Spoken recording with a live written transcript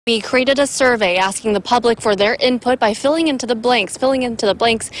We created a survey asking the public for their input by filling into the blanks,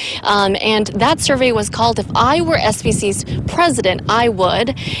 and that survey was called "If I Were SBC's President, I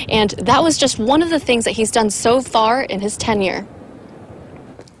Would," and that was just one of the things that he's done so far in his tenure.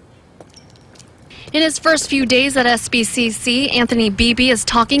 In his first few days at SBCC, Anthony Beebe is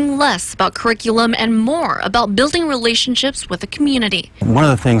talking less about curriculum and more about building relationships with the community. One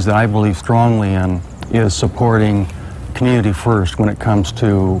of the things that I believe strongly in is supporting community first when it comes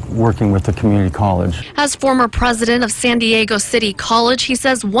to working with the community college. As former president of San Diego City College, he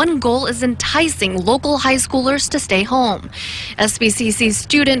says one goal is enticing local high schoolers to stay home. SBCC's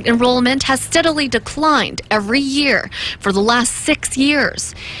student enrollment has steadily declined every year for the last 6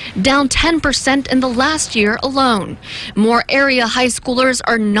 years, down 10% in the last year alone. More area high schoolers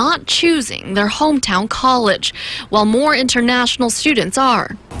are not choosing their hometown college, while more international students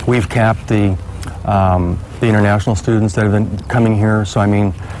are. We've capped the international students that have been coming here. So, I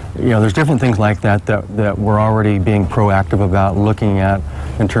mean, there's different things like that we're already being proactive about looking at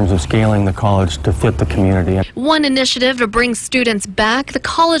in terms of scaling the college to fit the community. One initiative to bring students back, the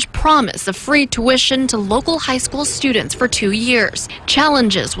college promise of free tuition to local high school students for 2 years.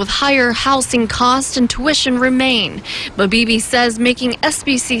 Challenges with higher housing costs and tuition remain, but Beebe says making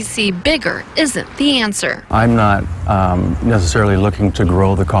SBCC bigger isn't the answer. I'm not necessarily looking to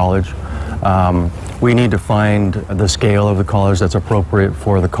grow the college. We need to find the scale of the college that's appropriate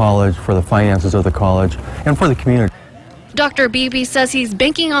for the college, for the finances of the college, and for the community. Dr. Beebe says he's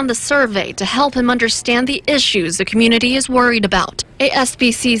banking on the survey to help him understand the issues the community is worried about. A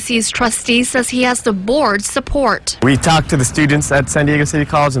SBCC's trustee says he has the board's support. We talked to the students at San Diego City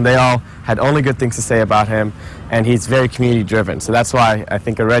College, and they all had only good things to say about him, and he's very community driven. So that's why I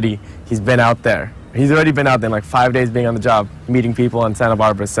think already he's been out there. He's already been out there in like 5 days being on the job, meeting people in Santa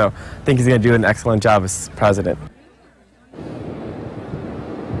Barbara, so I think he's going to do an excellent job as president.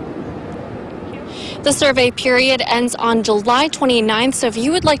 The survey period ends on July 29th, so if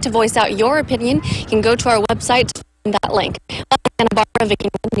you would like to voice out your opinion, you can go to our website to find that link. Santa Barbara, Vicki,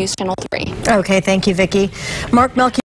 News Channel 3. Okay, thank you, Vicki. Mark Melky.